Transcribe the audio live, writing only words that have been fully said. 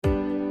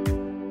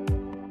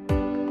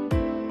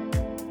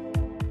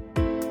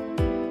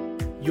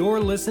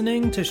You're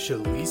listening to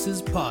Shalice's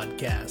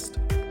podcast.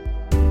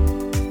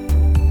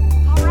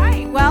 All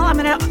right. Well, I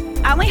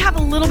only have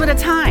a little bit of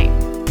time,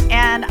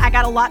 and I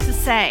got a lot to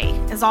say,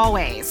 as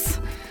always.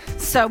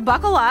 So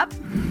buckle up.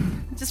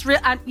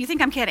 You think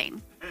I'm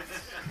kidding?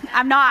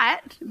 I'm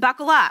not.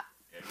 Buckle up.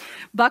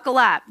 Buckle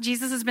up.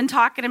 Jesus has been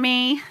talking to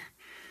me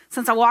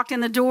since I walked in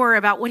the door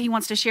about what he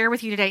wants to share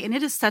with you today, and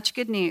it is such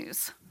good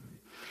news.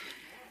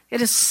 It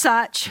is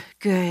such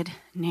good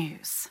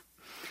news.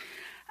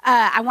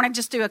 I want to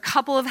just do a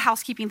couple of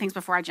housekeeping things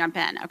before I jump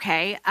in,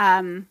 okay?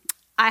 I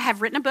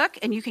have written a book,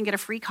 and you can get a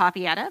free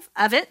copy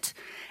of it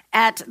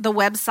at the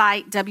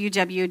website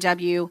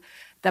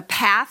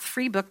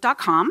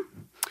www.thepathfreebook.com.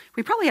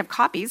 We probably have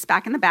copies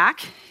back in the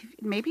back,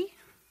 maybe?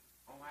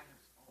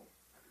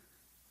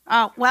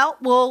 Oh,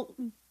 well,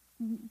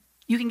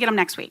 you can get them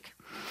next week,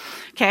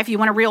 okay, if you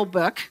want a real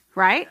book,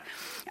 right?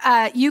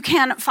 You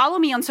can follow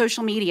me on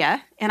social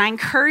media, and I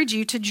encourage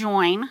you to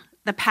join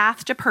The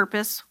Path to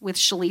Purpose with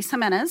Shalice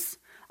Jimenez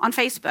on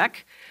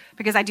Facebook,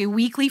 because I do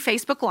weekly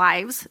Facebook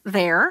Lives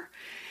there,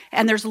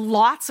 and there's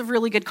lots of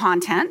really good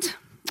content,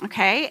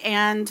 okay?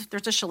 And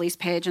there's a Shalice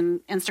page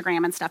and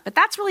Instagram and stuff, but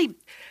that's really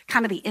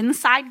kind of the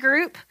inside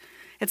group.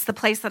 It's the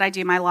place that I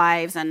do my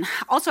lives, and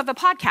also have a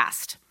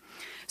podcast.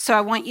 So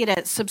I want you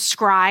to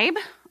subscribe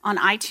on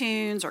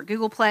iTunes or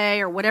Google Play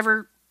or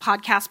whatever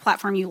podcast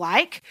platform you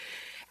like.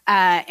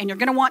 And you're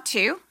going to want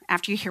to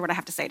after you hear what I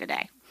have to say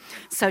today.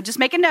 So just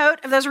make a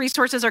note of those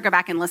resources or go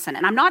back and listen.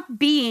 And I'm not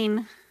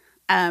being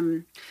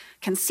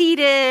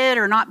conceited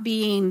or not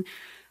being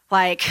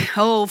like,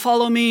 oh,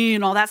 follow me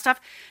and all that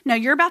stuff. No,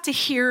 you're about to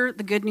hear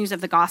the good news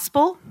of the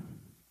gospel,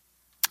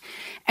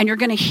 and you're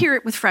going to hear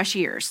it with fresh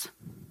ears.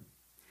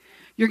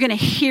 You're going to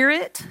hear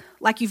it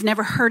like you've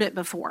never heard it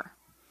before.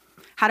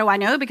 How do I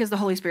know? Because the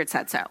Holy Spirit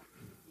said so.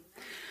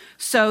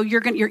 So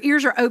your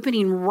ears are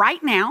opening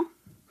right now,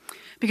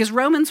 because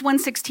Romans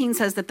 1:16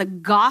 says that the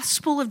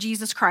gospel of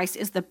Jesus Christ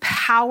is the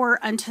power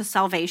unto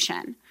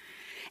salvation.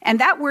 And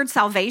that word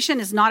salvation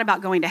is not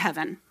about going to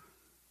heaven.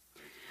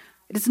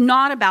 It is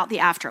not about the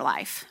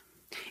afterlife.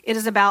 It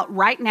is about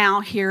right now,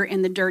 here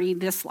in the dirty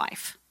this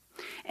life.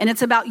 And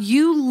it's about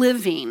you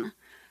living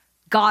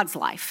God's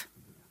life.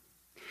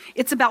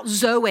 It's about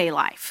Zoe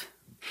life.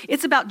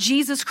 It's about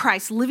Jesus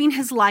Christ living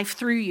his life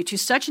through you to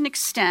such an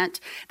extent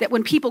that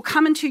when people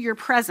come into your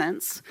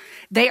presence,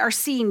 they are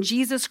seeing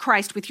Jesus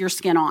Christ with your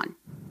skin on.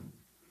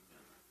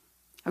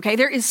 Okay,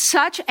 there is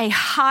such a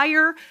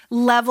higher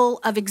level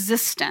of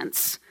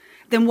existence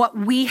than what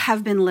we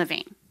have been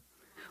living.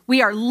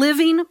 We are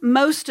living,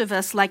 most of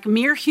us, like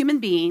mere human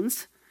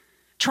beings,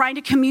 trying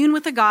to commune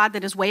with a God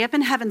that is way up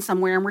in heaven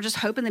somewhere, and we're just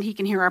hoping that he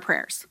can hear our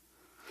prayers.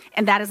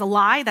 And that is a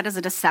lie. That is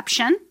a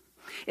deception.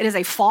 It is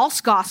a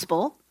false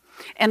gospel.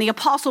 And the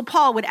Apostle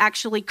Paul would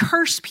actually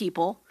curse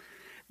people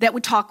that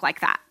would talk like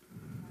that.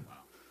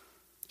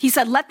 He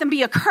said, let them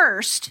be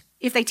accursed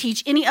if they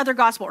teach any other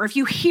gospel, or if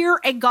you hear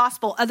a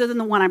gospel other than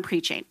the one I'm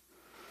preaching.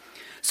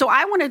 So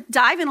I want to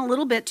dive in a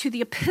little bit to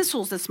the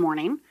epistles this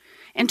morning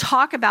and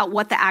talk about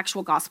what the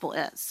actual gospel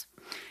is.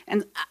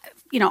 And,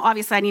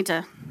 obviously I need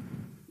to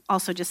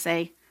also just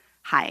say,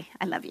 hi,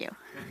 I love you.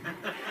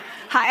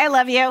 Hi, I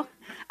love you.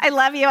 I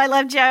love you. I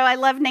love Joe. I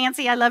love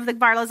Nancy. I love the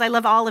Barlows. I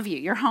love all of you.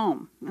 You're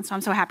home. And so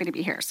I'm so happy to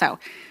be here. So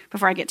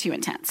before I get too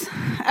intense.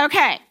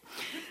 Okay.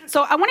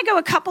 So I want to go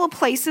a couple of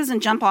places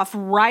and jump off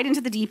right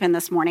into the deep end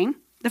this morning.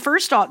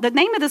 The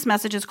name of this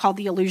message is called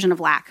The Illusion of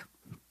Lack.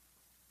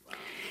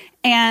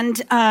 And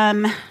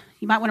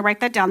you might want to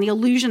write that down, The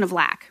Illusion of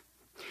Lack.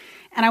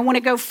 And I want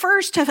to go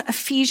first to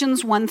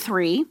Ephesians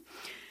 1:3.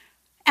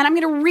 And I'm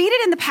going to read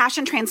it in the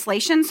Passion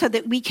Translation so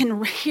that we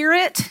can hear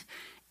it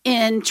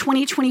in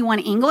 2021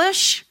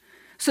 English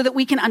so that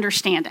we can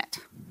understand it.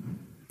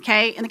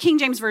 Okay? In the King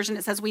James Version,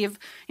 it says we have,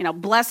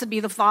 blessed be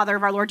the Father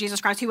of our Lord Jesus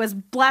Christ, who has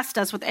blessed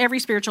us with every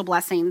spiritual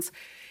blessing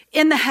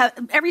in the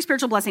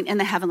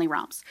heavenly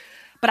realms.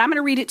 But I'm going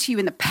to read it to you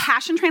in the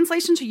Passion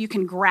Translation so you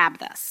can grab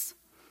this.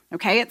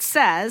 Okay? It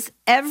says,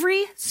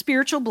 every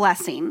spiritual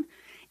blessing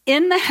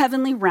in the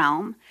heavenly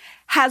realm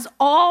has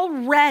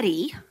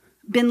already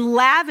been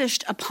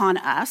lavished upon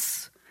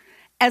us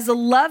as a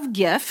love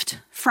gift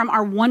from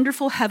our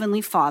wonderful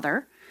Heavenly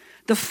Father,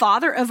 the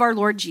Father of our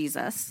Lord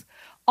Jesus,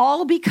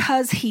 all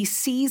because he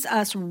sees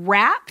us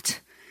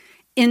wrapped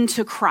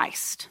into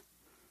Christ.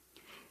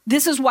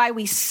 This is why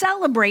we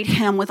celebrate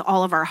him with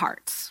all of our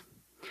hearts.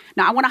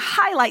 Now, I want to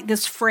highlight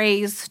this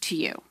phrase to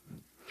you.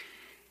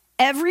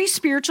 Every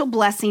spiritual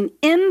blessing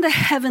in the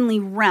heavenly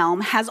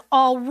realm has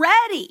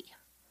already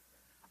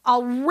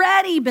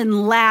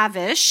been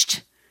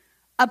lavished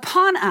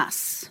upon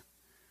us.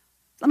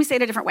 Let me say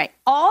it a different way.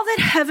 All that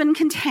heaven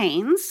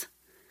contains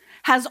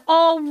has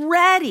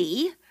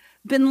already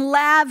been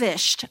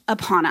lavished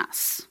upon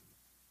us.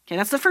 Okay,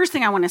 that's the first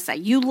thing I want to say.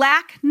 You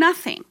lack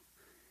nothing.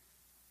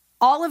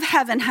 All of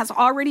heaven has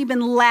already been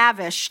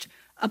lavished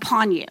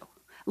upon you.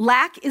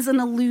 Lack is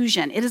an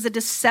illusion. It is a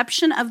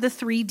deception of the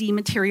 3D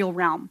material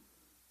realm.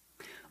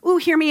 Ooh,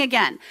 hear me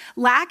again.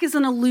 Lack is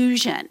an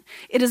illusion.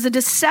 It is a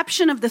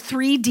deception of the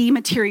 3D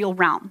material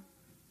realm.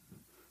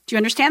 Do you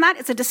understand that?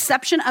 It's a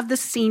deception of the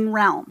seen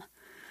realm.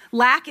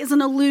 Lack is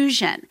an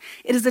illusion.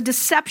 It is a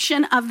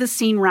deception of the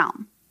seen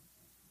realm.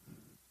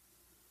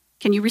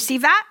 Can you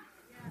receive that?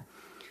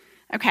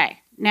 Yeah. Okay,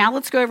 now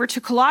let's go over to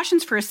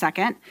Colossians for a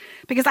second,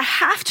 because I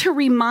have to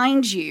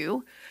remind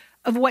you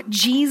of what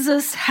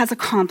Jesus has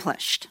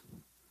accomplished.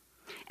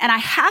 And I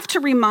have to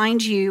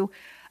remind you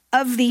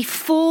of the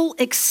full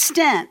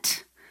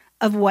extent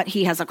of what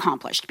he has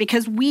accomplished,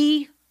 because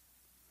we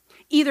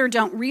either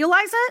don't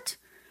realize it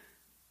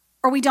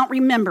or we don't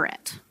remember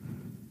it.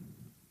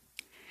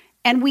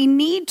 And we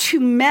need to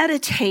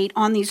meditate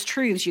on these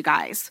truths, you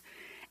guys,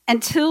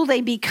 until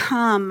they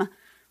become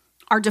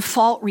our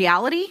default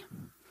reality,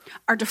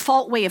 our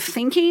default way of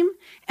thinking,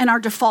 and our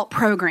default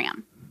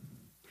program.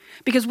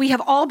 Because we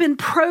have all been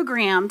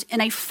programmed in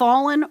a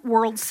fallen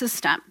world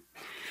system.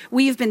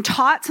 We have been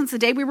taught since the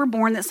day we were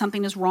born that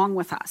something is wrong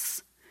with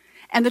us.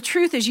 And the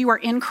truth is, you are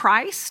in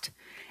Christ,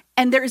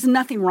 and there is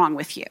nothing wrong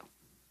with you.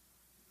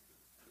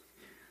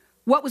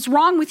 What was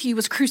wrong with you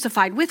was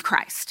crucified with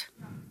Christ.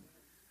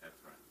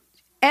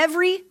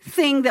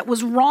 Everything that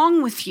was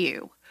wrong with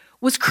you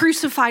was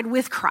crucified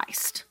with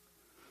Christ.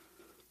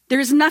 There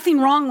is nothing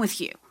wrong with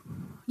you.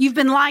 You've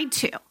been lied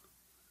to.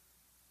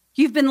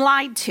 You've been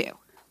lied to.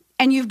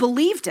 And you've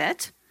believed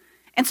it,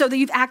 and so that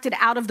you've acted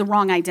out of the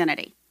wrong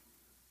identity.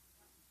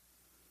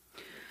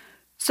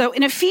 So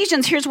in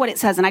Ephesians, here's what it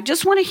says, and I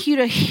just want you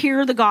to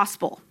hear the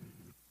gospel.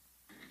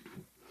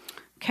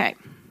 Okay.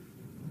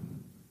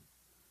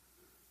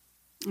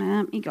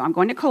 Let me go. I'm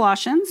going to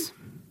Colossians,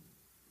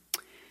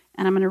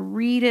 and I'm going to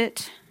read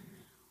it.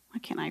 Why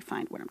can't I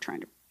find what I'm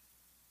trying to...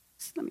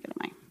 Let me go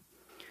to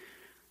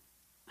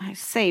I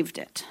saved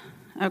it.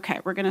 Okay,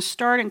 we're going to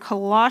start in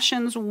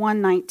Colossians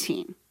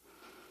 1:19.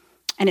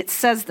 And it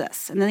says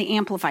this, in the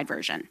Amplified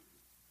Version.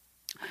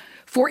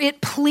 For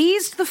it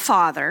pleased the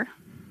Father...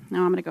 Now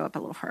I'm going to go up a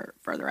little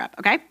further up,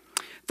 okay?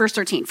 Verse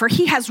 13. For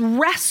he has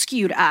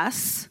rescued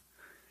us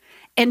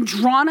and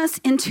drawn us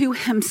into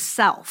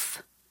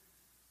himself.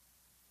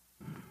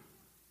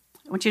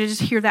 I want you to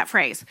just hear that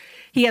phrase.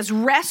 He has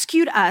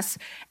rescued us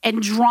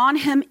and drawn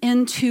him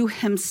into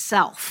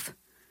himself,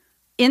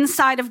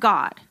 inside of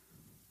God,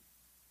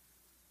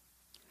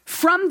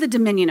 from the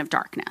dominion of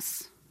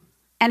darkness,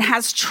 and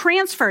has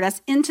transferred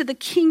us into the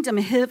kingdom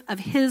of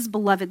his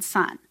beloved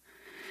Son.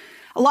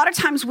 A lot of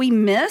times we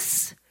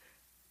miss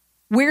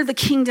where the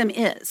kingdom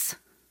is.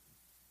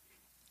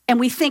 And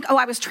we think,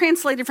 I was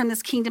translated from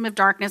this kingdom of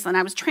darkness, and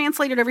I was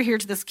translated over here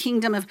to this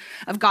kingdom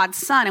of God's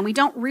Son. And we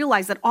don't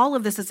realize that all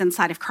of this is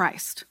inside of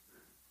Christ.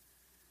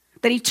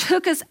 That he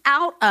took us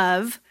out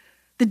of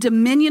the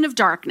dominion of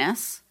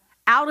darkness,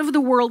 out of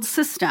the world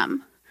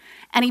system,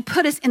 and he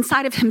put us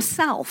inside of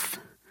himself.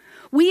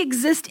 We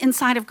exist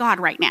inside of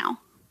God right now.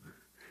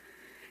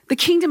 The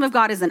kingdom of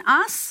God is in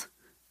us,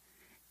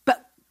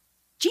 but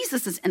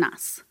Jesus is in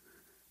us.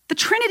 The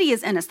Trinity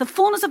is in us. The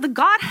fullness of the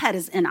Godhead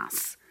is in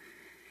us.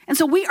 And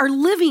so we are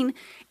living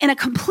in a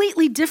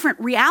completely different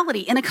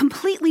reality, in a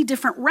completely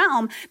different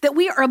realm that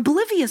we are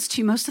oblivious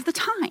to most of the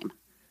time.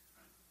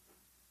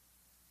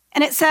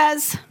 And it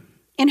says,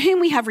 in whom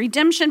we have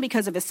redemption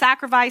because of his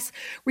sacrifice,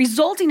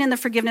 resulting in the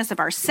forgiveness of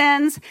our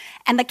sins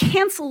and the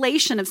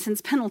cancellation of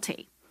sin's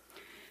penalty.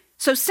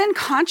 So sin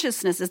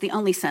consciousness is the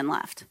only sin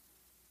left.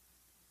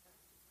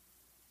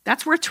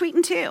 That's worth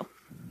tweeting too.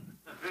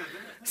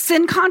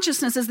 Sin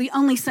consciousness is the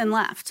only sin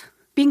left.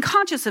 Being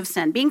conscious of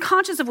sin, being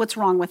conscious of what's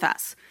wrong with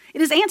us. It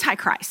is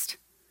antichrist.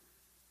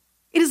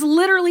 It is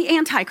literally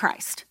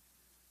antichrist.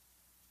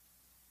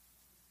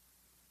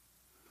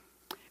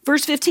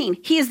 Verse 15,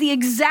 he is the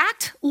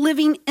exact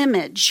living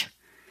image,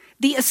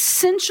 the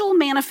essential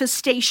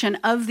manifestation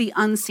of the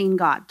unseen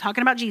God.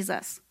 Talking about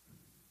Jesus.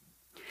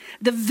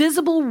 The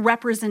visible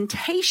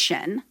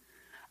representation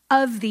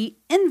of the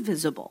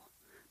invisible.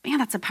 Man,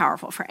 that's a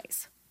powerful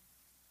phrase.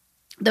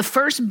 The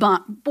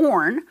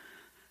firstborn,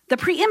 the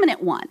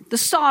preeminent one, the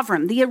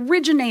sovereign, the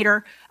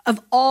originator of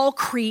all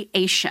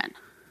creation.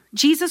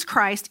 Jesus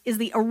Christ is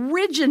the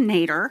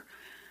originator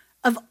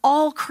of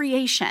all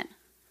creation.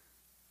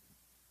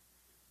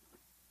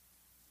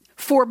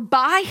 For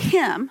by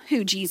him,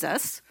 who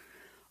Jesus,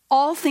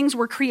 all things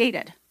were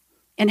created.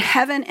 In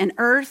heaven and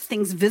earth,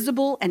 things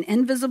visible and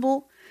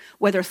invisible,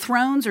 whether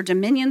thrones or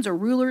dominions or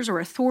rulers or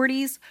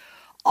authorities,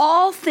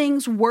 all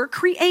things were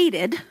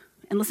created,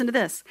 and listen to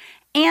this,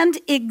 and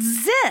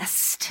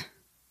exist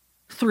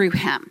through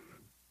him.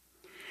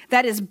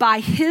 That is by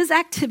his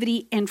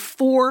activity and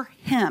for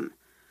him.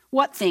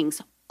 What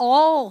things?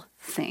 All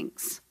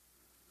things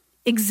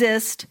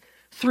exist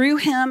through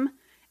him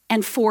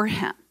and for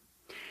him.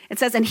 It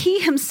says, and he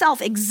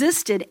himself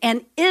existed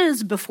and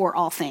is before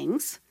all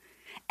things,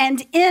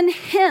 and in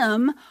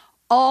him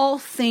all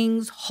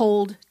things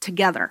hold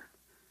together.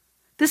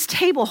 This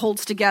table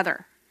holds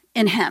together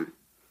in him.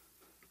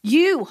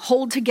 You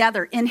hold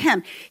together in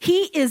him.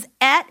 He is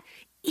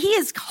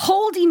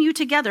holding you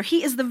together.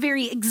 He is the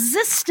very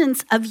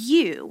existence of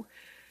you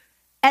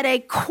at a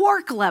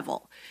quark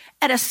level,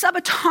 at a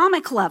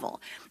subatomic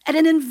level, at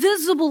an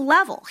invisible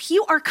level.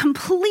 You are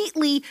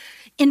completely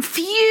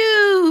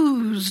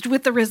infused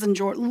with the risen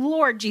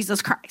Lord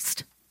Jesus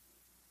Christ.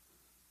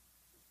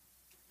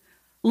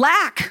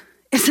 Lack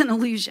is an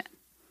illusion.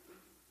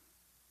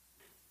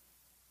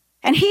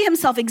 And he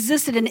himself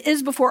existed and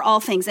is before all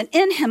things, and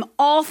in him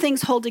all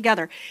things hold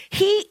together.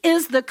 He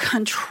is the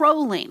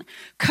controlling,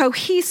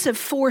 cohesive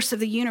force of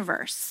the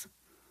universe.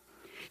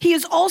 He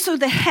is also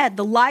the head,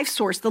 the life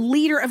source, the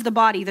leader of the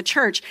body, the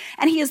church,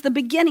 and he is the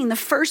beginning, the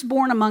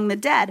firstborn among the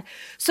dead,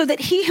 so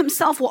that he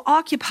himself will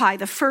occupy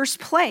the first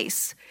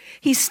place.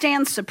 He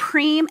stands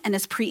supreme and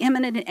is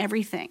preeminent in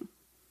everything.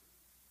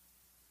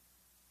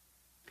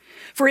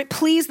 For it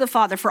pleased the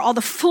Father, for all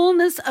the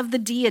fullness of the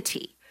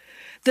deity,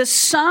 the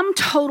sum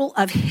total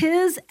of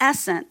his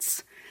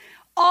essence,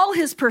 all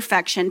his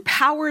perfection,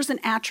 powers, and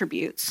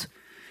attributes,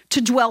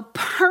 to dwell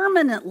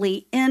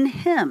permanently in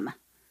him,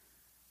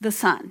 the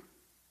Son.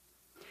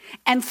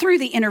 And through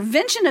the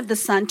intervention of the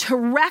Son, to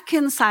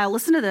reconcile,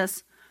 listen to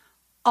this,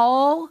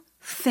 all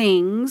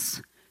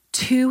things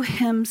to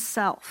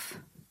himself,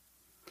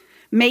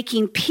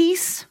 making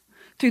peace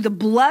through the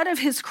blood of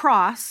his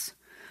cross,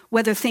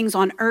 whether things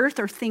on earth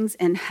or things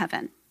in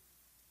heaven.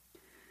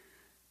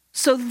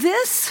 So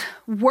this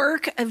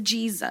work of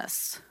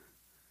Jesus,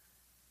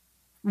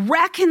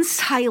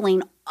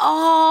 reconciling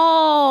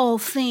all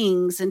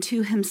things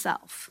into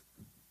himself.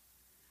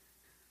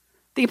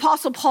 The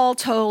Apostle Paul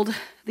told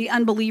the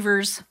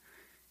unbelievers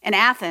in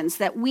Athens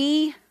that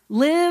we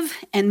live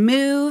and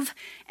move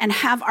and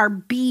have our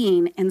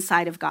being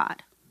inside of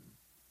God.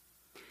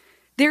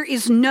 There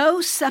is no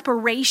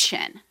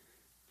separation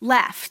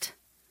left.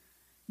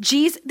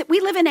 We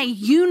live in a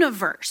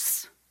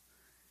universe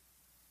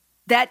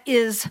that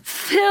is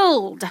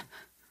filled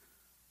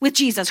with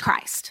Jesus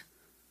Christ.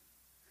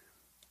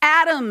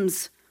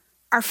 Atoms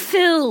are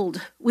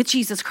filled with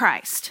Jesus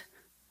Christ.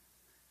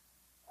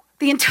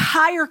 The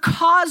entire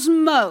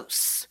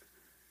cosmos,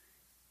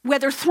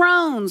 whether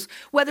thrones,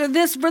 whether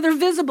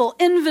visible,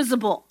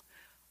 invisible,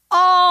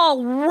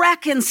 all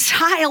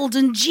reconciled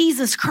in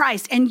Jesus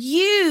Christ. And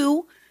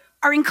you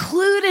are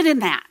included in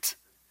that.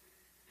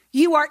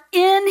 You are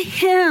in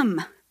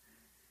him.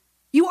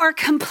 You are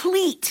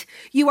complete.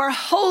 You are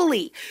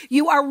holy.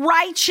 You are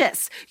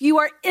righteous. You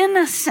are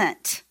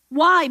innocent.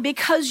 Why?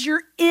 Because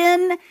you're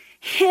in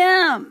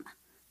him.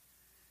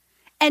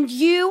 And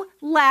you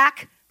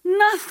lack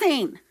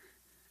nothing.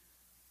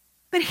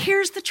 But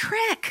here's the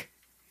trick.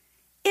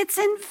 It's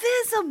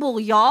invisible,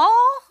 y'all.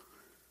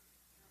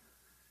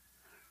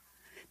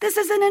 This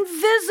is an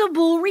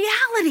invisible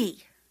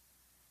reality.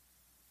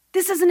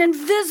 This is an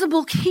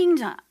invisible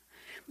kingdom.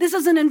 This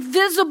is an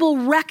invisible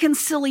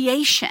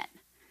reconciliation.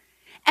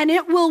 And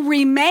it will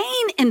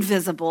remain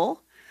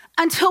invisible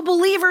until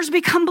believers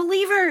become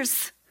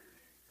believers.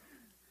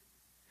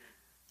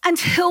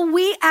 Until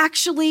we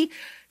actually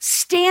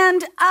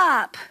stand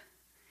up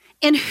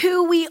in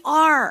who we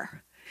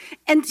are.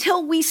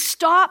 Until we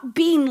stop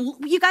being,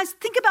 you guys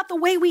think about the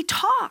way we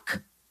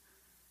talk.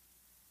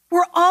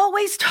 We're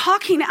always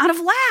talking out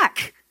of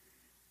lack.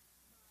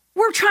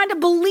 We're trying to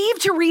believe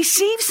to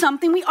receive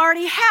something we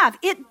already have.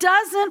 It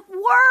doesn't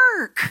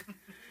work.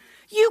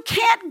 You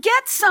can't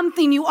get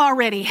something you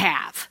already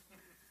have.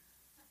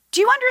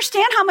 Do you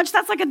understand how much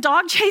that's like a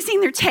dog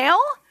chasing their tail?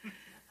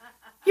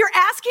 You're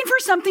asking for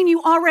something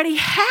you already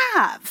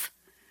have,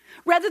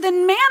 rather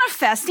than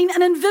manifesting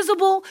an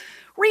invisible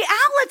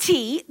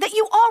reality that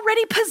you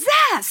already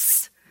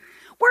possess.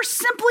 We're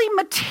simply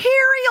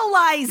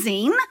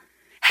materializing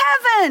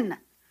heaven.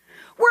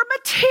 We're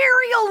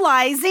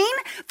materializing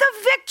the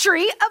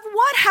victory of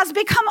what has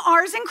become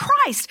ours in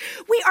Christ.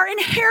 We are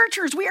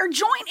inheritors. We are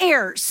joint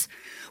heirs.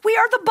 We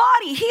are the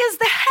body. He is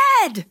the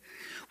head.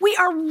 We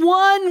are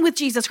one with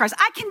Jesus Christ.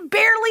 I can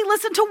barely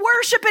listen to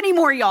worship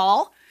anymore,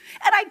 y'all.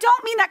 And I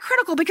don't mean that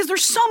critical because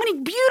there's so many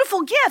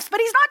beautiful gifts, but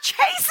he's not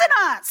chasing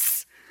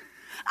us.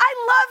 I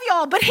love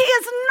y'all, but he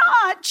is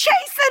not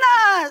chasing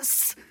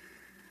us.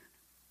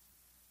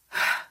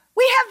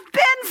 We have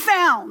been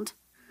found.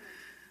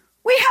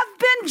 We have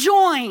been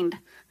joined.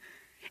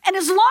 And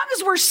as long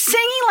as we're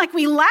singing like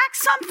we lack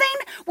something,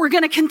 we're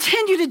going to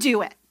continue to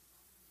do it.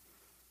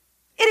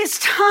 It is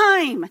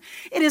time.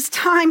 It is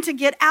time to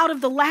get out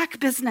of the lack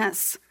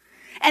business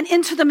and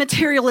into the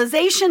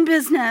materialization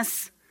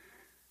business.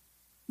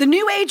 The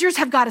New Agers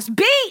have got us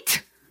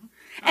beat,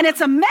 and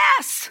it's a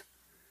mess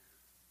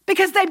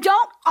because they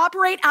don't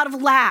operate out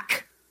of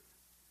lack,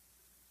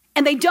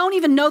 and they don't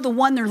even know the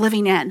one they're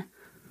living in.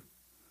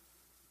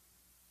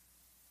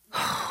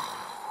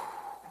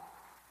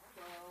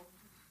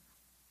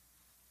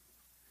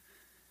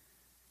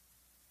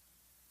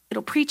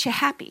 It'll preach you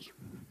happy.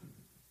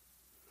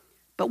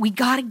 But we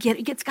got to get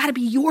it. It's got to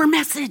be your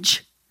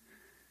message.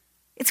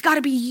 It's got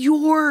to be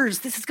yours.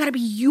 This has got to be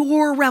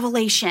your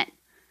revelation.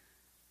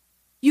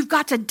 You've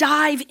got to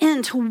dive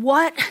into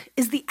what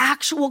is the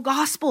actual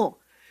gospel.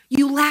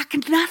 You lack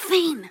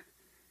nothing.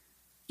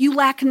 You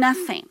lack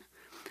nothing.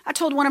 I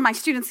told one of my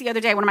students the other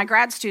day, one of my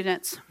grad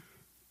students,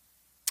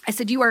 I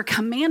said, you are a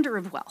commander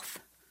of wealth.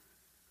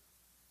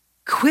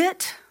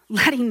 Quit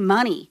letting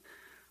money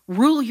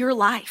rule your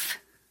life.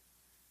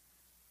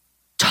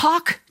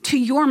 Talk to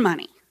your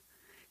money.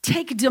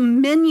 Take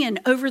dominion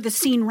over the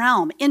seen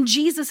realm in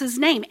Jesus'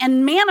 name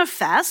and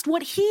manifest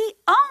what he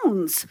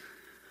owns.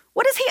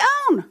 What does he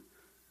own?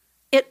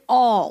 It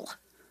all.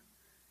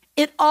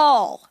 It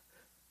all.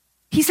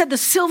 He said, the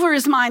silver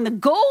is mine, the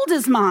gold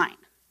is mine.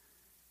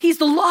 He's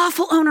the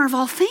lawful owner of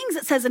all things,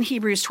 it says in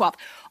Hebrews 12.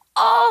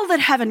 All that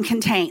heaven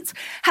contains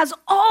has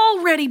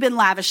already been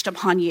lavished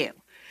upon you.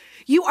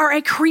 You are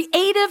a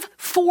creative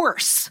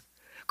force,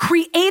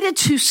 created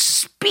to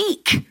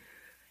speak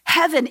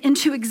heaven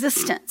into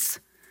existence,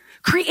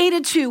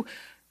 created to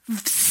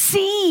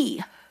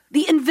see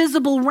the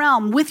invisible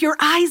realm with your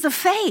eyes of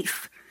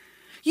faith.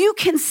 You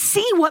can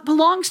see what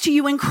belongs to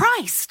you in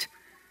Christ.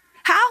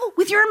 How?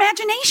 With your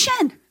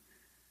imagination.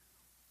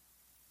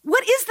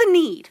 What is the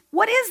need?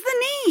 What is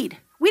the need?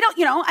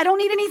 I don't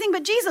need anything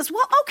but Jesus.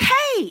 Well,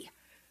 okay.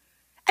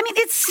 I mean,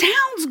 it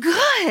sounds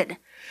good,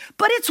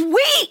 but it's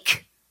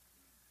weak.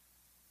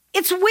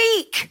 It's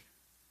weak.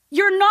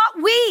 You're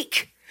not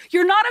weak.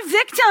 You're not a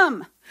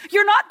victim.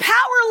 You're not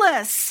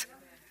powerless.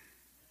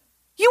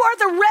 You are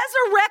the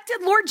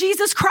resurrected Lord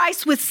Jesus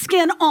Christ with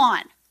skin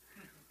on.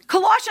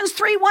 Colossians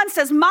 3:1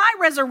 says, my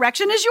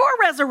resurrection is your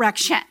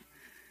resurrection.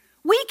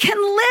 We can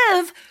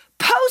live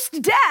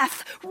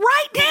post-death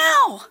right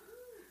now.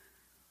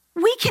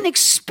 We can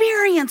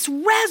experience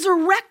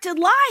resurrected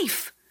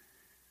life.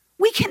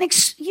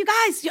 You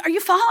guys, are you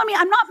following me?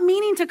 I'm not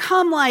meaning to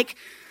come like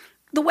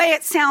the way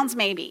it sounds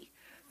maybe.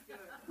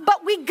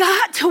 But we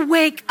got to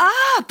wake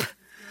up.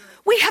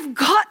 We have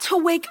got to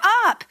wake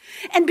up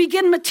and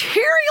begin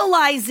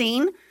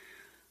materializing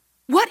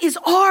what is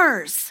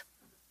ours.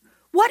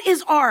 What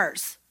is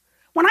ours?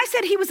 When I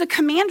said he was a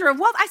commander of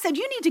wealth, I said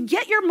you need to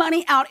get your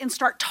money out and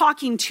start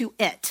talking to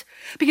it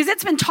because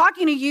it's been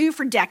talking to you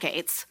for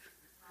decades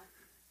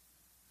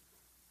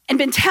and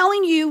been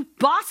telling you,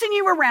 bossing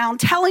you around,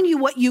 telling you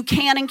what you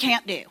can and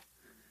can't do.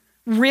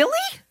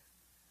 Really?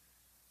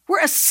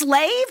 We're a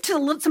slave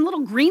to some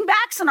little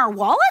greenbacks in our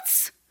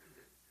wallets?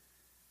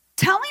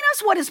 Telling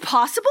us what is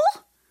possible?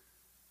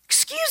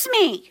 Excuse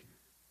me.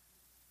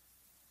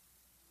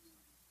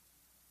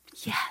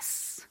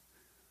 Yes,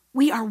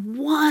 we are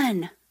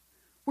one.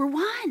 We're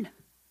one.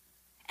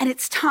 And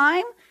it's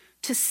time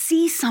to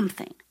see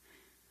something.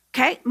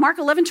 Okay? Mark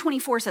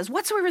 11:24 says,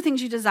 whatsoever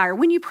things you desire,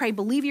 when you pray,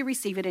 believe you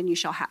receive it and you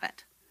shall have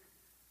it.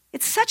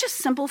 It's such a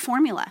simple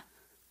formula.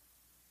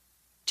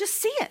 Just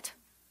see it.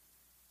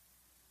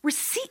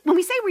 When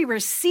we say we're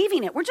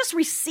receiving it, we're just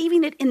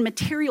receiving it in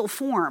material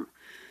form.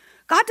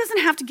 God doesn't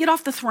have to get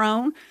off the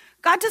throne.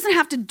 God doesn't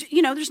have to,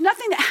 there's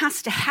nothing that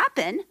has to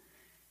happen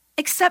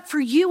except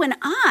for you and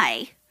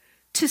I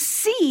to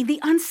see the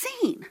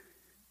unseen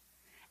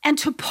and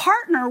to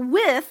partner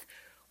with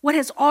what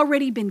has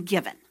already been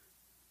given.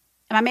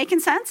 Am I making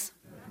sense?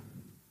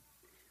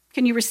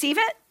 Can you receive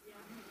it?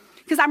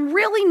 Because I'm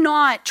really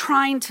not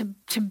trying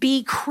to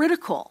be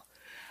critical,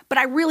 but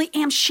I really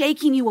am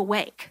shaking you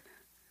awake.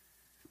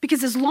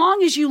 Because as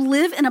long as you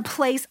live in a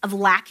place of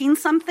lacking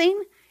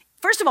something,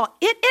 first of all,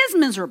 it is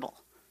miserable.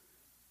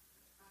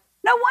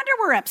 No wonder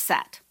we're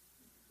upset.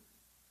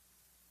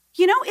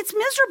 It's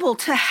miserable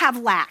to have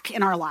lack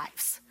in our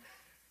lives.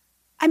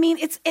 I mean,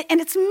 it's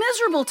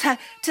miserable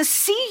to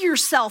see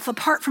yourself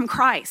apart from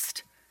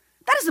Christ.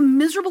 That is a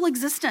miserable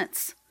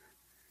existence.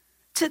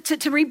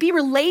 To be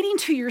relating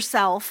to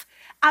yourself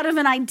out of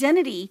an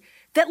identity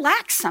that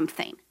lacks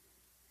something.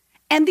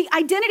 And the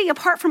identity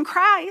apart from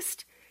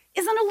Christ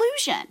is an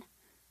illusion.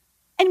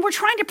 And we're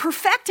trying to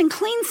perfect and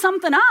clean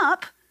something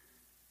up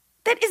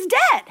that is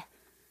dead.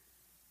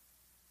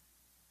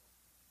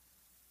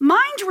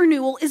 Mind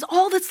renewal is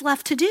all that's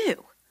left to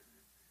do.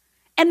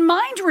 And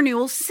mind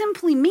renewal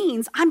simply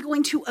means I'm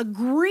going to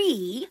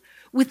agree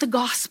with the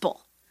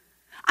gospel.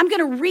 I'm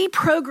going to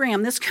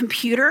reprogram this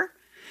computer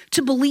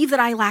to believe that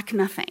I lack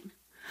nothing.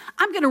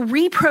 I'm going to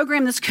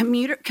reprogram this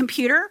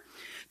computer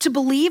to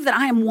believe that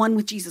I am one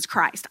with Jesus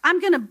Christ. I'm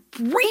going to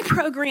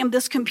reprogram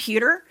this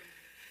computer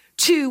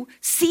to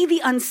see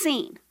the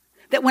unseen.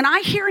 That when I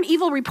hear an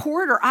evil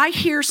report or I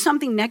hear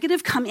something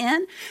negative come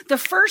in, the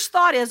first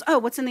thought is, oh,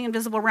 what's in the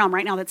invisible realm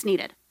right now that's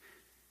needed?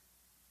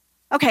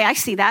 Okay, I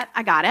see that.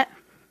 I got it.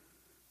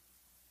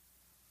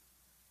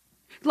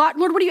 Lord,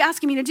 what are you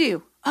asking me to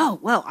do? Oh,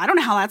 well, I don't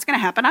know how that's going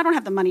to happen. I don't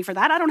have the money for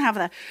that. I don't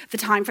have the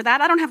time for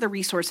that. I don't have the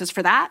resources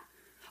for that.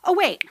 Oh,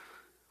 wait.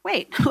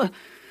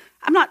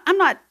 I'm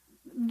not,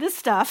 this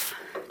stuff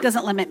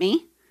doesn't limit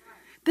me.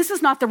 This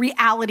is not the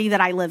reality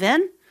that I live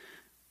in.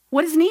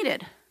 What is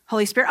needed?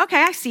 Holy Spirit,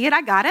 okay, I see it.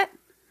 I got it.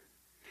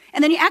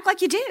 And then you act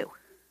like you do.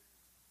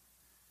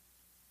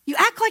 You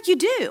act like you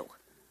do.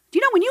 Do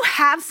you know when you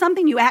have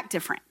something, you act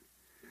different?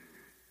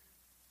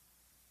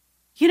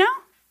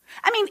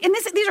 I mean, and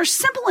these are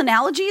simple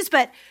analogies,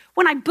 but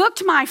when I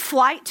booked my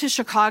flight to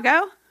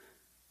Chicago,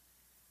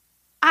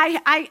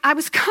 I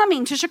was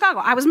coming to Chicago.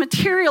 I was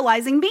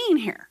materializing being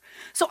here.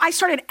 So I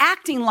started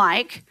acting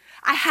like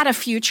I had a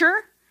future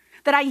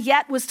that I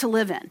yet was to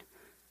live in.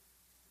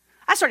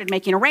 I started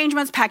making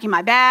arrangements, packing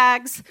my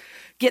bags,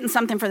 getting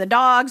something for the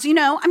dogs,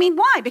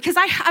 why? Because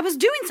I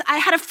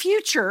had a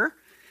future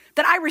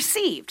that I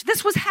received.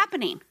 This was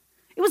happening.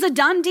 It was a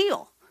done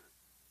deal.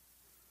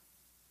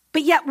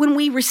 But yet when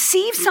we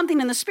receive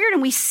something in the Spirit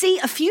and we see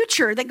a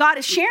future that God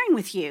is sharing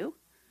with you,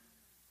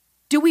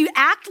 do we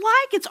act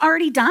like it's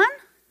already done?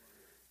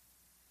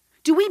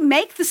 Do we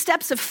make the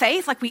steps of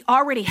faith like we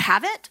already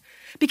have it?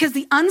 Because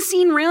the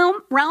unseen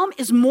realm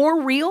is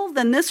more real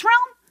than this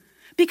realm?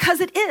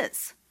 Because it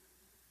is.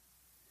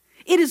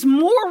 It is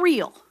more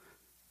real.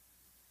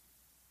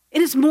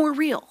 It is more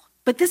real.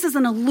 But this is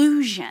an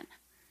illusion.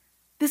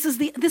 This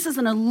is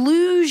an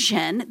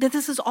illusion that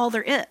this is all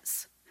there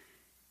is.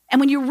 And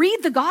when you read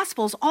the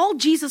Gospels, all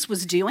Jesus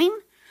was doing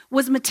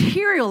was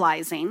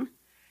materializing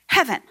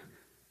heaven.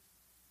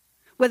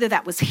 Whether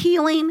that was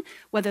healing,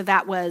 whether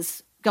that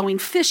was going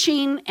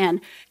fishing and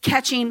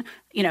catching,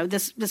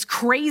 this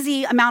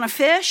crazy amount of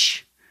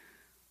fish,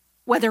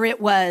 whether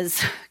it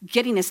was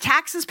getting his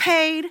taxes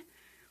paid.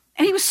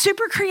 And he was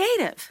super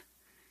creative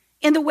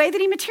in the way that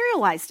he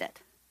materialized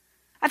it.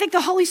 I think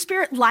the Holy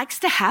Spirit likes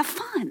to have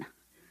fun.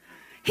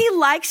 He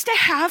likes to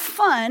have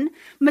fun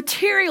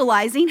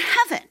materializing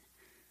heaven.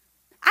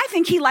 I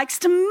think he likes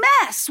to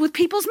mess with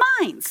people's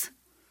minds.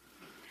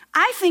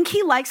 I think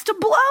he likes to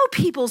blow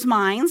people's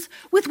minds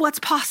with what's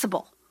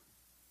possible.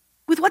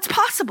 With what's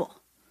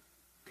possible.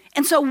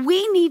 And so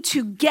we need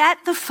to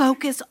get the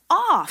focus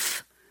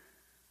off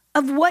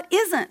of what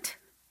isn't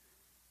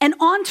and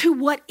onto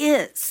what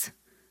is.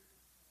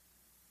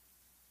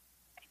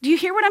 Do you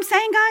hear what I'm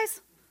saying,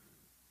 guys?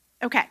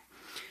 Okay.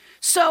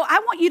 So I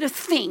want you to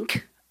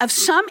think of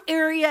some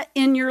area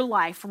in your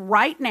life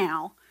right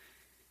now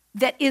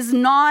that is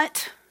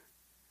not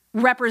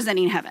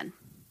representing heaven.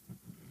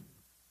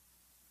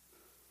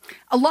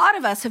 A lot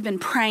of us have been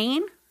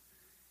praying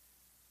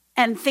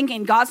and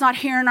thinking God's not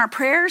hearing our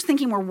prayers,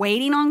 thinking we're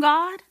waiting on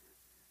God,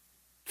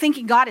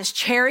 thinking God is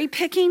cherry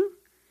picking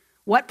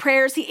what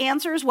prayers he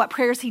answers, what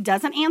prayers he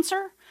doesn't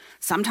answer.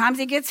 Sometimes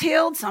he gets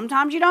healed,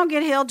 sometimes you don't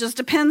get healed, just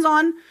depends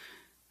on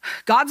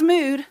God's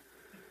mood.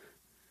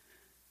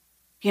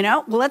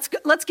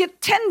 Let's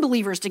get 10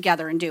 believers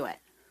together and do it.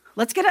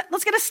 Let's get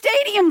a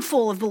stadium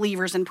full of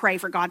believers and pray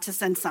for God to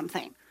send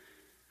something,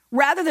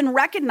 rather than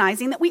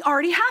recognizing that we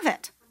already have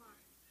it.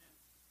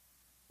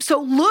 So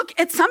look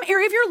at some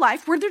area of your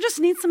life where there just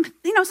needs some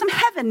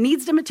heaven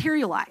needs to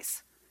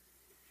materialize.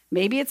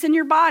 Maybe it's in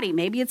your body,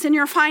 maybe it's in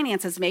your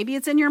finances, maybe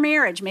it's in your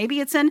marriage, maybe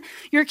it's in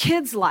your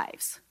kids'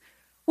 lives.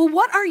 Well,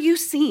 what are you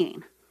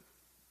seeing?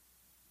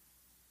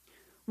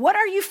 What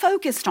are you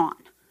focused on?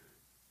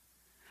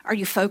 Are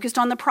you focused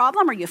on the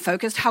problem? Are you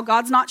focused how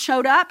God's not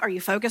showed up? Are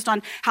you focused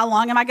on how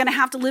long am I going to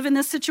have to live in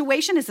this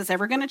situation? Is this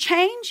ever going to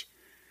change?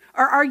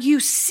 Or are you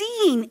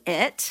seeing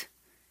it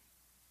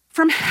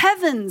from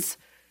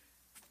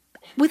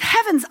with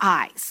heaven's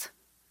eyes?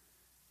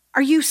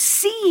 Are you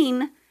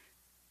seeing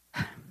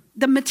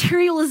the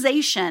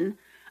materialization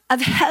of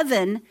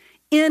heaven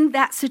in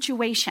that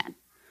situation?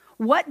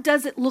 What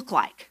does it look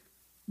like?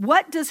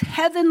 What does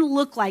heaven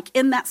look like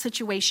in that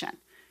situation?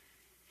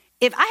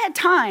 If I had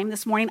time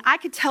this morning, I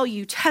could tell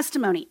you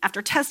testimony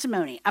after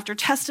testimony after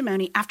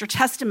testimony after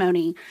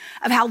testimony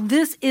of how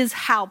this is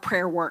how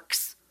prayer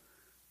works.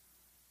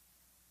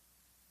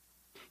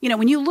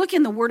 When you look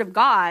in the Word of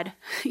God,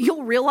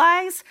 you'll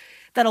realize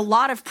that a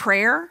lot of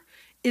prayer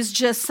is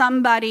just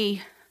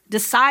somebody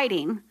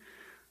deciding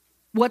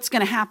what's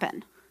going to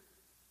happen.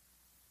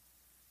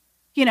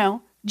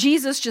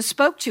 Jesus just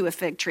spoke to a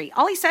fig tree.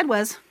 All he said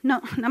was,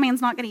 no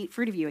man's not going to eat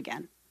fruit of you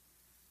again.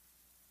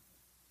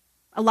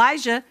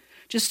 Elijah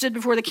just stood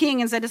before the king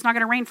and said, it's not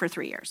going to rain for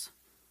 3 years.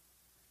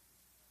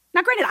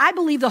 Now, granted, I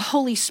believe the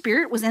Holy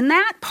Spirit was in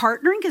that,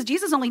 partnering, because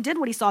Jesus only did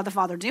what he saw the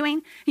Father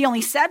doing. He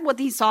only said what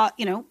he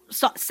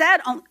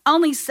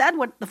only said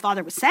what the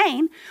Father was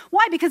saying.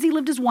 Why? Because he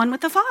lived as one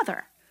with the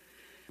Father.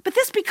 But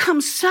this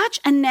becomes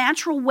such a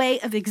natural way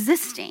of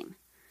existing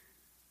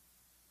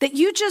that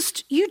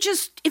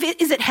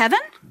is it heaven?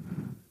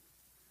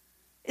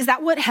 Is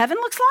that what heaven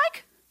looks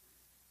like?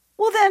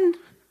 Well, then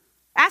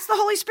ask the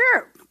Holy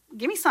Spirit,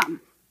 give me something.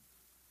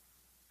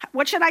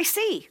 What should I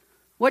see?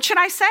 What should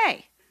I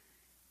say?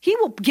 He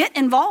will get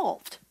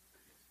involved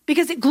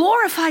because it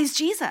glorifies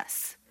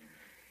Jesus.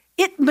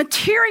 It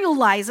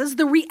materializes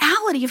the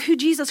reality of who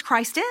Jesus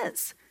Christ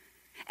is.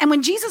 And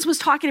when Jesus was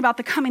talking about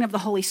the coming of the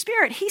Holy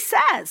Spirit, he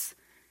says,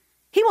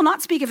 he will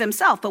not speak of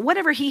himself, but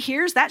whatever he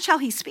hears, that shall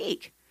he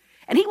speak.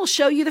 And he will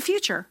show you the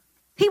future.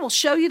 He will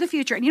show you the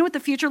future. And you know what the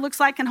future looks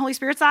like in Holy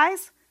Spirit's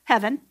eyes?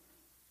 Heaven.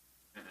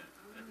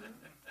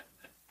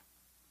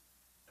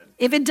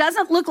 If it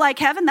doesn't look like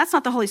heaven, that's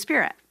not the Holy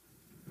Spirit.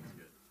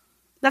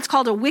 That's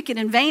called a wicked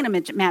and vain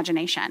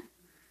imagination.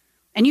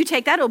 And you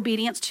take that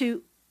obedience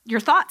to your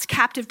thoughts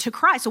captive to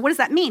Christ. So what does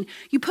that mean?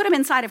 You put them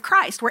inside of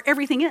Christ where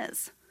everything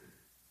is.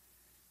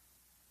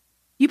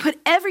 You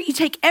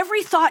take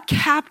every thought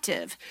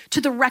captive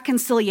to the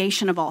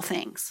reconciliation of all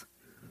things.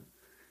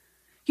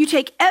 You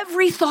take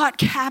every thought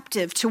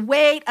captive to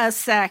wait a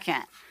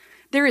second.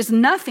 There is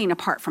nothing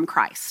apart from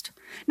Christ.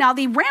 Now,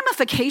 the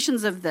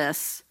ramifications of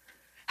this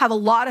have a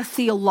lot of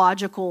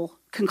theological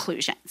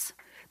conclusions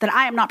that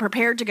I am not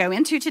prepared to go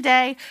into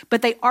today,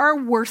 but they are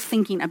worth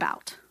thinking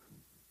about.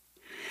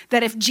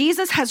 That if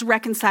Jesus has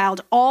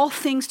reconciled all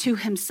things to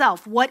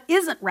himself, what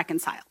isn't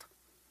reconciled?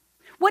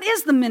 What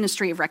is the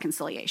ministry of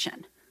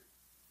reconciliation?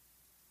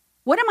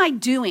 What am I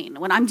doing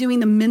when I'm doing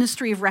the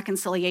ministry of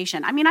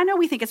reconciliation? I mean, I know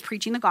we think it's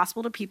preaching the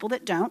gospel to people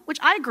that don't, which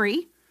I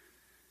agree.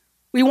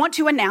 We want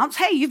to announce,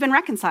 hey, you've been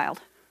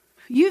reconciled.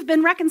 You've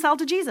been reconciled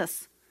to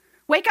Jesus.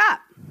 Wake up.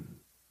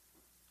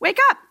 Wake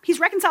up. He's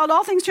reconciled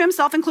all things to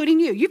himself, including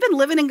you. You've been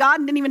living in God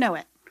and didn't even know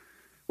it.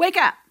 Wake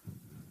up.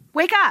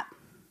 Wake up.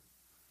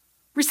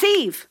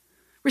 Receive.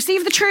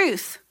 Receive the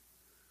truth.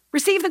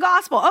 Receive the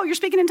gospel. Oh, you're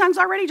speaking in tongues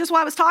already just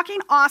while I was talking?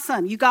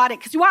 Awesome. You got it.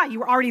 Because why? You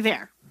were already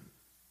there.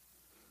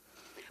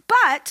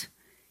 But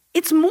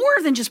it's more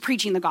than just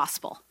preaching the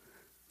gospel.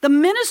 The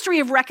ministry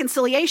of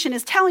reconciliation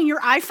is telling your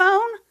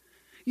iPhone,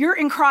 you're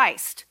in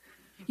Christ.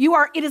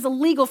 It is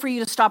illegal for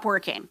you to stop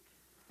working.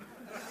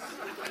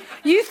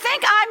 You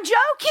think I'm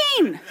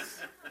joking?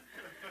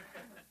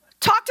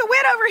 Talk to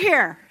Whit over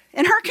here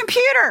and her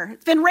computer.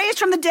 It's been raised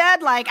from the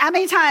dead like how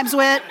many times,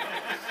 Whit?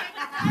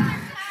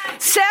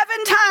 7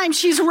 times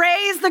she's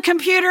raised the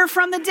computer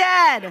from the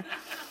dead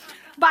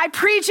by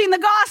preaching the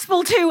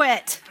gospel to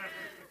it.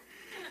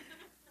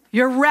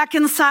 You're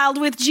reconciled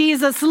with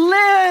Jesus.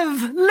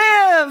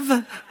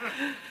 Live.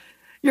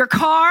 Your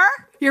car,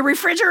 your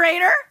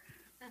refrigerator,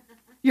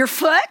 your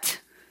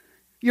foot,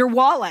 your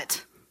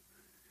wallet,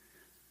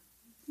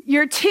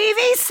 your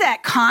TV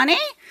set, Connie.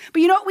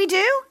 But you know what we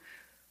do?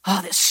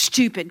 Oh, this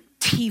stupid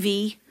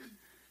TV,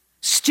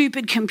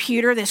 stupid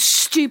computer, this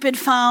stupid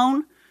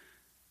phone.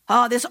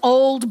 Oh, this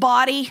old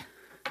body.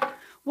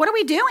 What are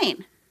we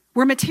doing?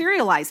 We're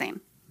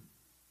materializing.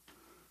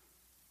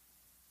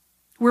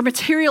 We're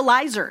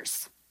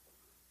materializers.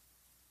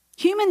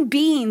 Human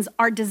beings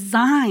are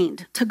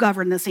designed to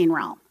govern the seen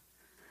realm.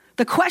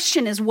 The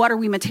question is, what are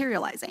we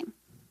materializing?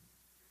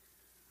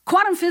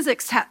 Quantum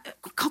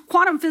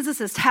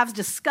physicists have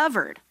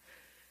discovered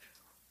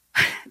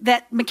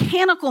that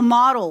mechanical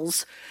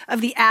models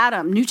of the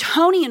atom,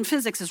 Newtonian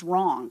physics, is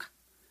wrong.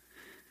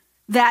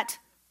 That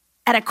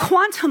at a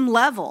quantum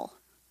level,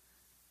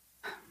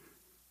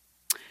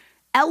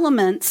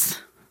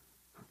 elements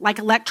like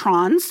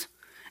electrons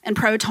and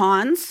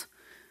protons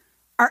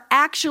are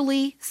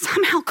actually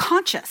somehow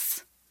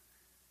conscious,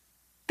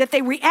 that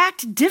they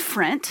react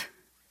different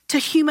to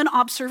human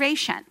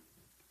observation,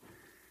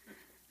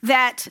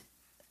 that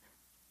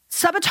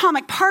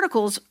subatomic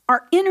particles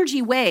are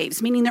energy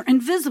waves, meaning they're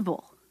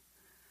invisible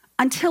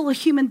until a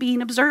human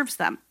being observes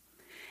them,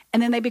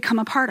 and then they become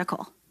a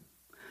particle.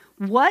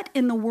 What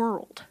in the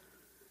world?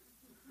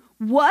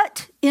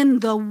 What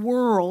in the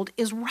world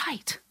is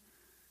right?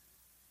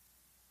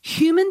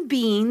 Human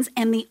beings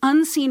and the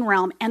unseen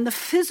realm and the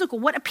physical,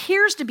 what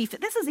appears to be,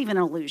 this is even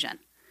an illusion.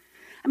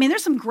 I mean,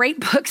 there's some great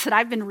books that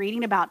I've been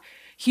reading about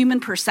human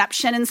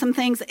perception and some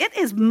things. It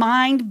is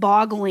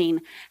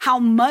mind-boggling how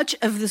much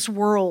of this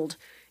world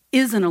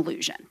is an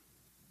illusion.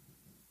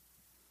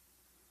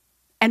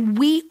 And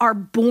we are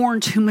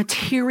born to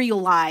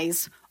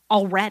materialize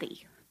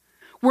already.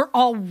 We're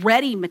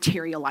already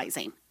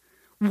materializing.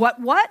 What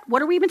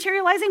are we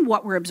materializing?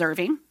 What we're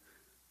observing,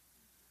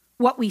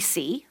 what we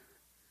see,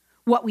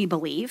 what we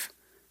believe.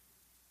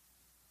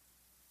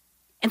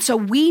 And so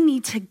we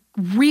need to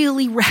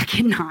really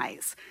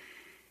recognize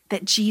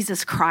that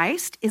Jesus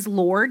Christ is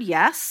Lord,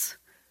 yes,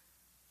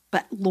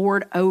 but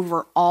Lord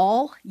over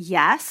all,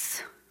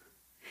 yes.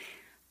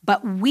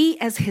 But we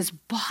as his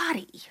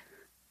body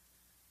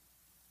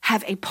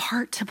have a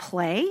part to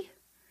play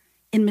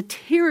in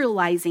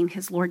materializing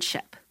his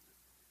lordship,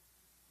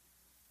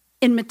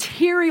 in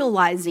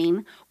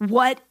materializing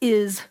what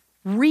is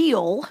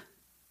real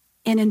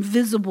and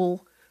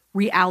invisible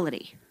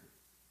reality.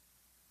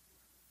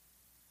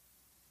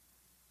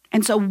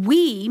 And so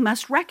we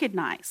must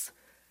recognize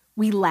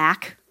we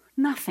lack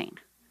nothing.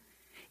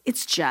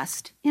 It's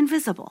just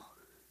invisible.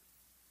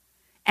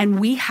 And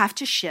we have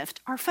to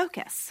shift our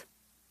focus.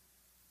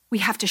 We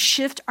have to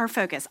shift our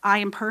focus. I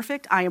am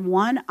perfect. I am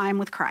one. I am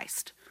with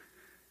Christ.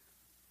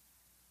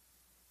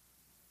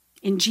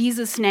 In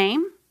Jesus'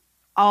 name,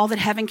 all that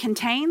heaven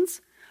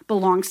contains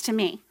belongs to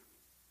me.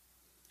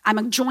 I'm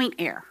a joint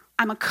heir.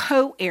 I'm a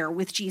co-heir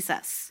with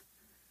Jesus.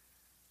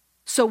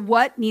 So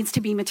what needs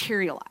to be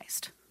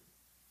materialized?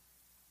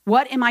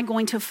 What am I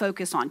going to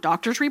focus on?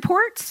 Doctor's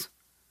reports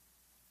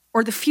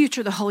or the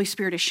future the Holy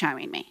Spirit is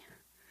showing me?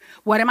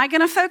 What am I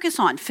going to focus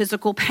on?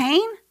 Physical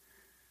pain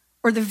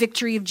or the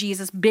victory of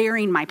Jesus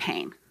bearing my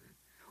pain?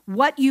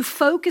 What you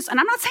focus, and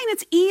I'm not saying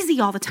it's easy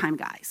all the time,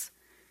 guys.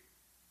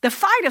 The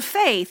fight of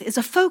faith is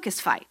a focus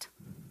fight.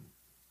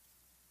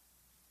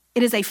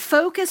 It is a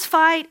focus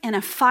fight and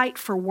a fight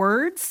for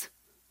words.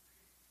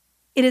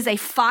 It is a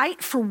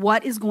fight for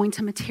what is going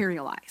to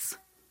materialize.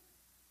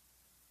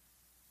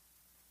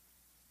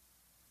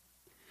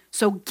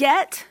 So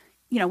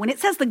when it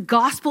says the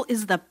gospel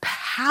is the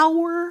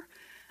power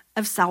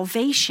of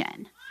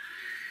salvation,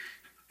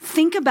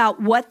 think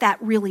about what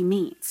that really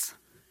means.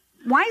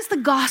 Why is the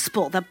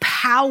gospel the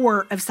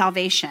power of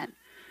salvation?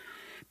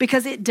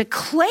 because it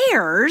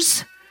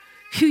declares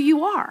who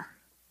you are.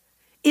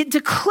 It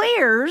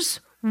declares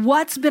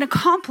what's been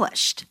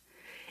accomplished.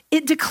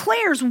 It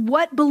declares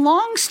what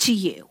belongs to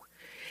you.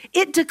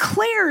 It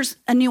declares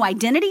a new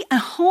identity, a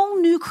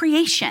whole new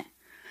creation,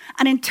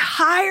 an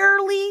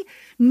entirely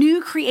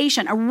new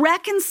creation, a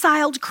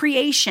reconciled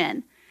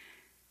creation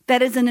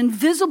that is an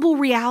invisible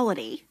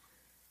reality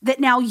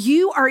that now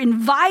you are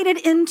invited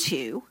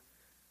into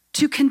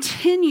to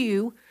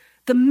continue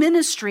the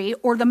ministry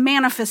or the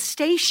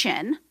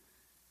manifestation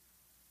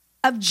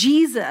of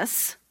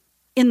Jesus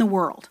in the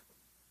world.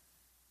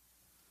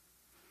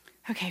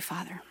 Okay,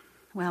 Father.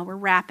 Well, we're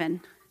wrapping,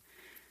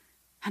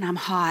 and I'm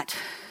hot.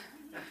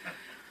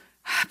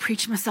 I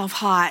preach myself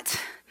hot.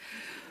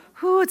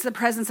 Ooh, it's the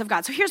presence of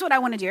God. So here's what I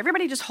want to do.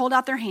 Everybody just hold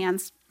out their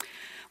hands.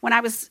 When I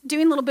was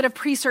doing a little bit of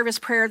pre-service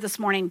prayer this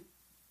morning,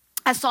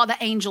 I saw the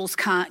angels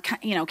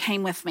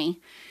came with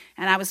me,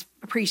 and I was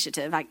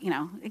appreciative.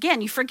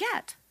 Again, you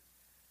forget.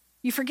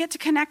 You forget to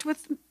connect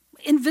with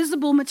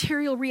invisible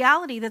material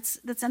reality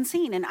that's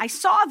unseen. And I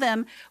saw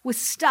them with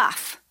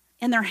stuff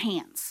in their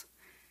hands.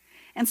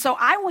 And so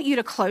I want you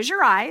to close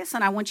your eyes,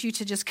 and I want you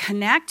to just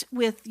connect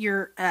with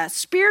your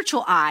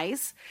spiritual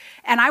eyes,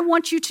 and I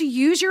want you to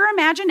use your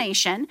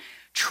imagination,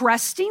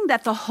 trusting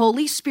that the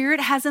Holy Spirit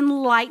has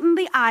enlightened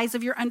the eyes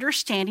of your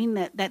understanding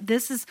that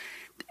this is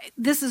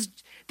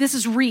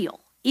real.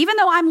 Even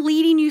though I'm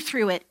leading you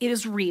through it, it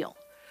is real.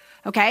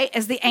 Okay?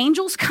 As the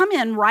angels come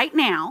in right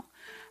now,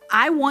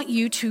 I want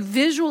you to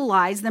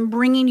visualize them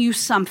bringing you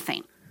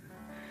something.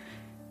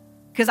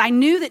 Because I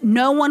knew that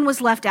no one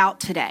was left out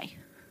today.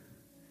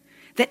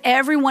 That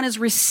everyone is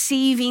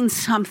receiving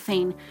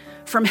something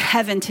from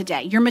heaven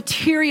today. You're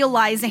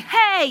materializing,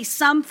 hey,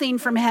 something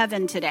from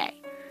heaven today.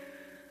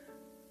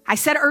 I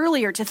said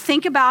earlier to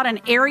think about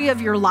an area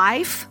of your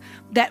life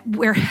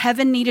where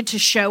heaven needed to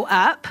show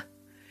up.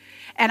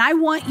 And I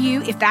want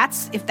you, if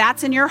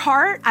that's in your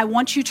heart, I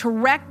want you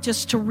to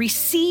just to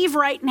receive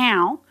right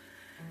now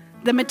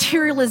the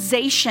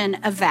materialization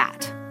of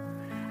that.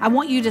 I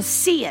want you to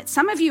see it.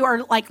 Some of you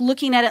are like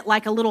looking at it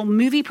like a little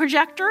movie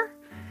projector.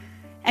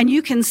 And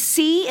you can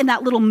see in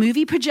that little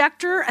movie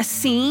projector a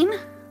scene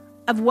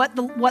of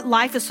what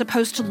life is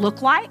supposed to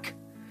look like.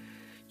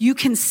 You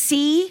can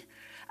see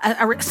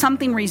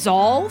something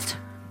resolved.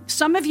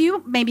 Some of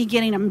you may be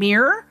getting a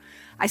mirror.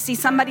 I see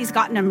somebody's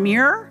gotten a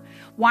mirror.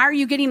 Why are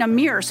you getting a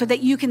mirror? So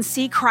that you can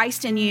see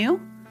Christ in you.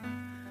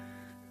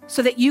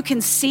 So that you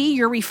can see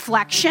your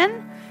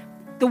reflection,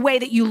 the way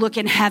that you look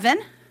in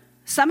heaven.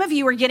 Some of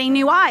you are getting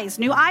new eyes,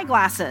 new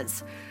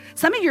eyeglasses.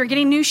 Some of you are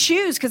getting new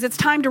shoes because it's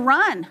time to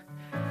run.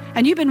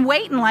 And you've been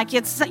waiting like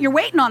you're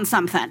waiting on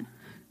something.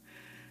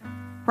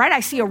 Right? I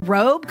see a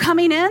robe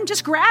coming in.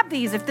 Just grab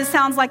these if this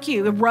sounds like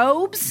you.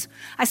 Robes.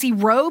 I see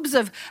robes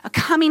of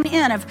coming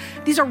in.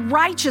 These are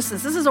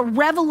righteousness. This is a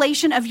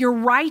revelation of your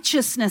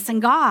righteousness in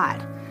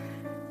God.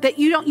 That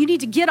you need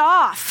to get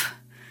off,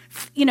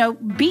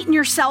 beating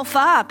yourself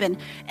up and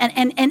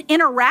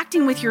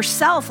interacting with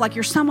yourself like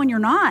you're someone you're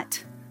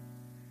not.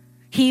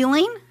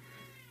 Healings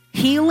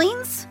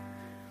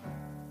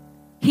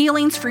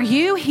for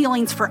you,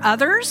 healings for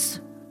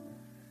others.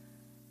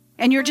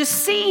 And you're just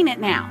seeing it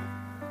now.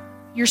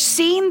 You're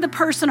seeing the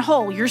person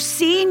whole. You're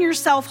seeing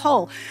yourself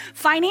whole.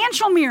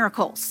 Financial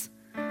miracles,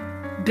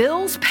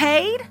 bills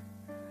paid,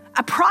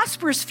 a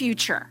prosperous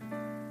future,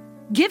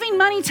 giving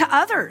money to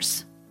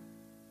others,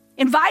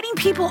 inviting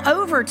people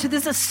over to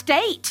this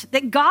estate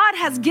that God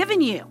has given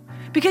you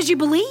because you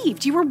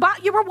believed. You were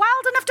wild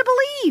enough to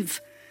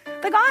believe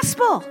the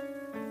gospel.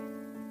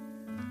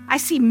 I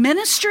see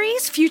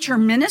ministries, future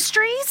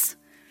ministries,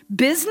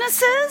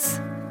 businesses.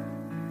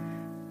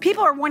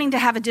 People are wanting to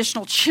have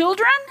additional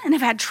children and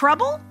have had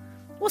trouble.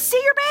 Well,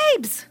 see your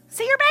babes.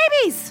 See your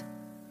babies.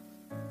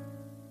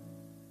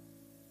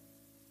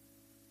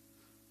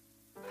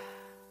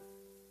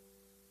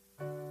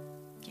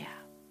 Yeah.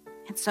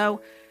 And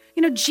so,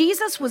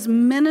 Jesus was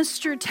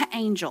ministered to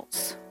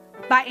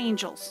by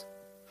angels.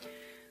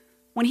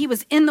 When he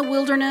was in the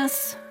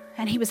wilderness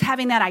and he was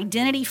having that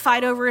identity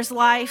fight over his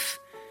life,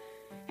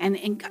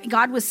 and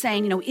God was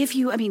saying,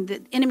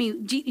 the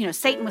enemy,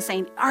 Satan was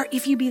saying,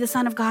 if you be the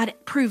Son of God,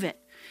 prove it.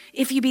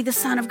 If you be the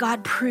Son of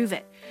God, prove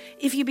it.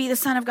 If you be the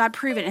Son of God,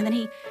 prove it. And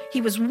then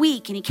he was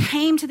weak and he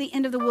came to the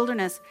end of the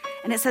wilderness.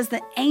 And it says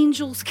the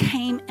angels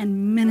came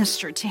and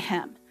ministered to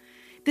him.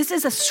 This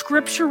is a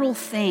scriptural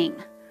thing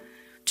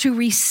to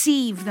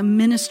receive the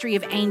ministry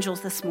of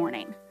angels this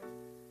morning.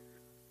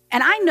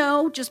 And I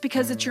know just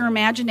because it's your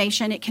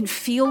imagination, it can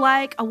feel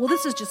like, oh, well,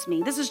 this is just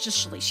me. This is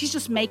just Shalice. She's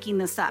just making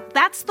this up.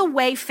 That's the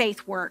way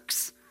faith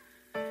works.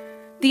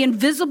 The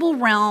invisible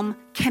realm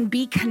can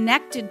be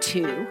connected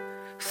to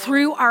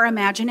through our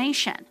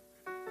imagination.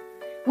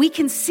 We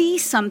can see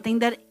something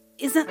that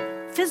isn't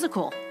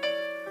physical.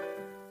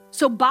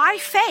 So by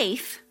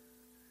faith,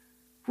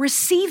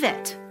 receive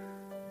it.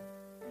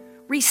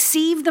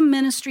 Receive the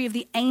ministry of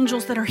the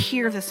angels that are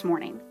here this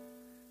morning.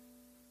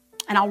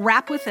 And I'll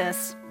wrap with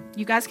this.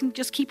 You guys can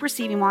just keep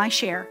receiving while I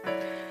share.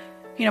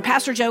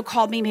 Pastor Joe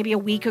called me maybe a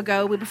week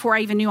ago before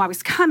I even knew I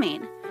was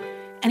coming.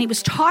 and he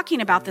was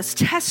talking about this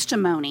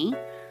testimony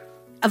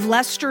of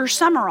Lester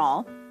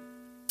Summerall,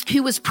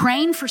 who was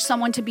praying for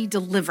someone to be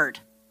delivered.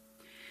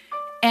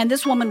 And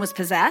this woman was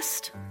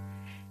possessed.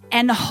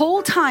 And the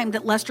whole time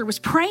that Lester was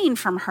praying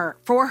for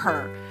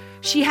her,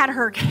 she had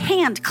her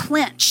hand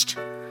clenched,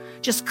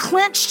 just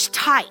clenched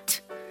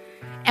tight.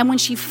 And when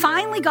she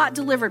finally got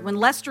delivered, when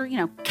Lester,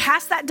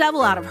 cast that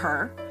devil out of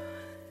her,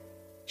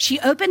 she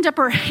opened up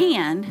her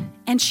hand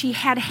and she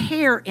had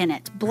hair in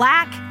it,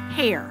 black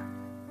hair.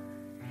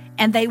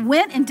 And they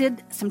went and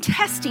did some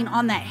testing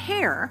on that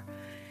hair,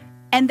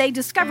 and they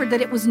discovered that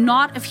it was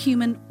not of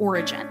human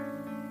origin.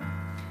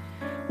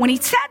 When he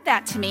said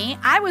that to me,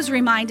 I was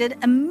reminded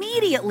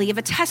immediately of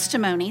a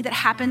testimony that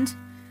happened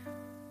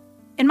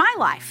in my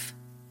life.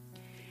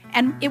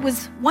 And it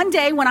was one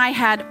day when I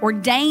had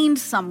ordained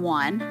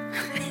someone,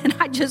 and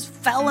I just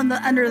fell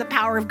under the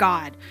power of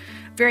God.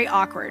 Very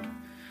awkward.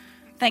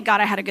 Thank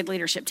God I had a good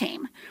leadership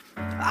team.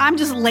 I'm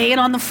just laying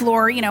on the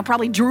floor,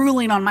 probably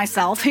drooling on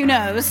myself, who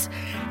knows.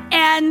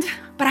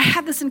 But I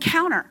had this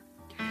encounter.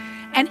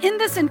 And in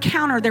this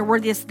encounter, there were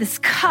this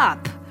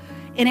cup,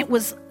 and it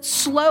was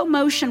slow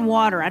motion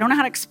water. I don't know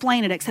how to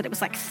explain it, except it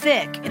was like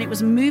thick, and it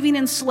was moving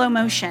in slow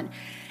motion.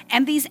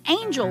 And these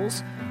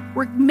angels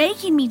were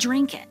making me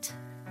drink it,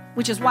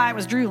 which is why I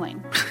was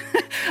drooling.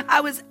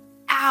 I was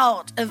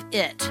out of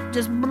it,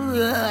 just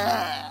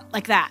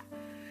like that.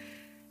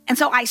 And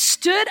so I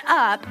stood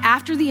up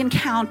after the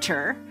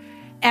encounter,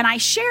 and I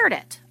shared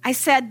it. I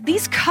said,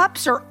 these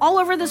cups are all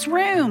over this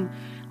room.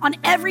 On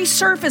every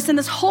surface in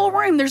this whole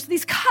room, there's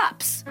these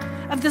cups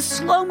of this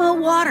slow-mo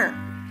water.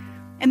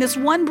 And this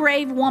one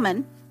brave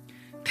woman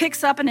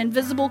picks up an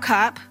invisible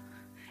cup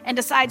and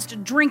decides to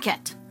drink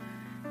it.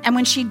 And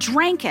when she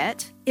drank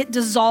it, it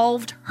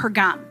dissolved her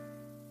gum.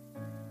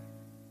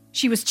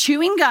 She was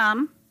chewing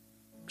gum.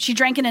 She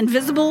drank an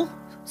invisible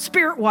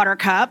spirit water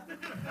cup,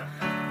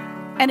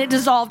 and it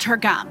dissolved her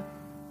gum.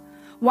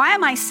 Why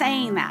am I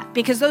saying that?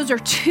 Because those are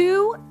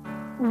two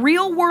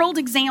real-world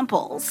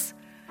examples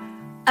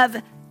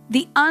of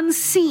the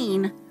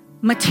unseen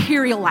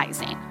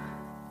materializing.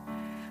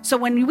 So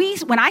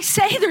when I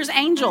say there's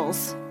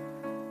angels,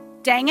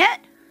 dang it,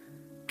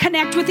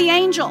 connect with the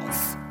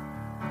angels.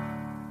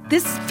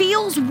 This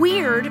feels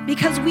weird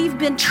because we've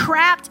been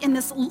trapped in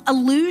this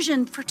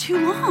illusion for too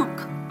long.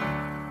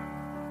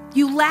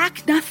 You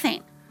lack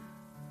nothing.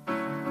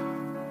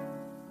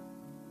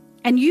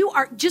 And you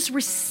are just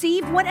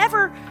receive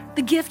whatever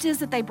the gift is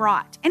that they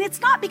brought. And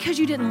it's not because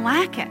you didn't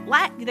lack it,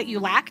 that you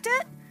lacked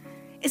it.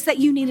 It's that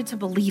you needed to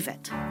believe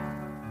it.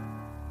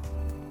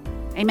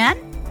 Amen?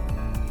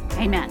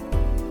 Amen.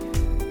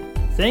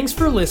 Thanks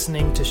for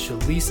listening to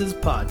Shalice's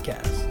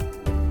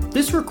podcast.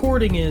 This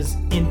recording is,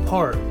 in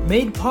part,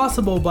 made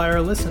possible by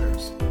our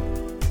listeners.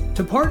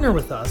 To partner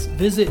with us,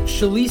 visit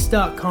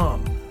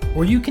shalice.com,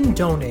 where you can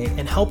donate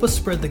and help us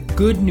spread the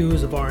good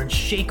news of our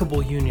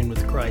unshakable union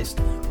with Christ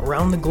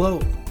around the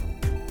globe.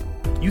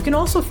 You can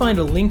also find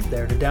a link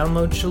there to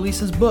download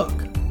Shalice's book,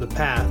 The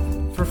Path,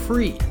 for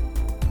free.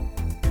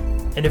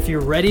 And if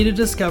you're ready to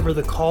discover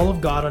the call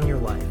of God on your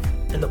life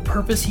and the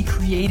purpose He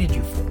created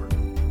you for,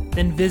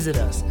 then visit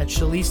us at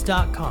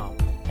shalice.com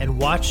and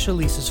watch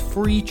Shalice's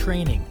free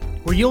training,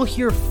 where you'll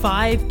hear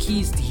 5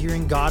 keys to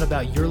hearing God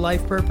about your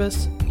life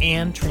purpose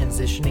and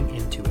transitioning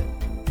into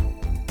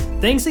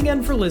it. Thanks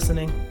again for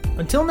listening.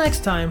 Until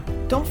next time,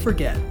 don't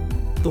forget,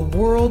 the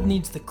world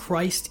needs the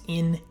Christ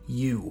in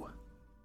you.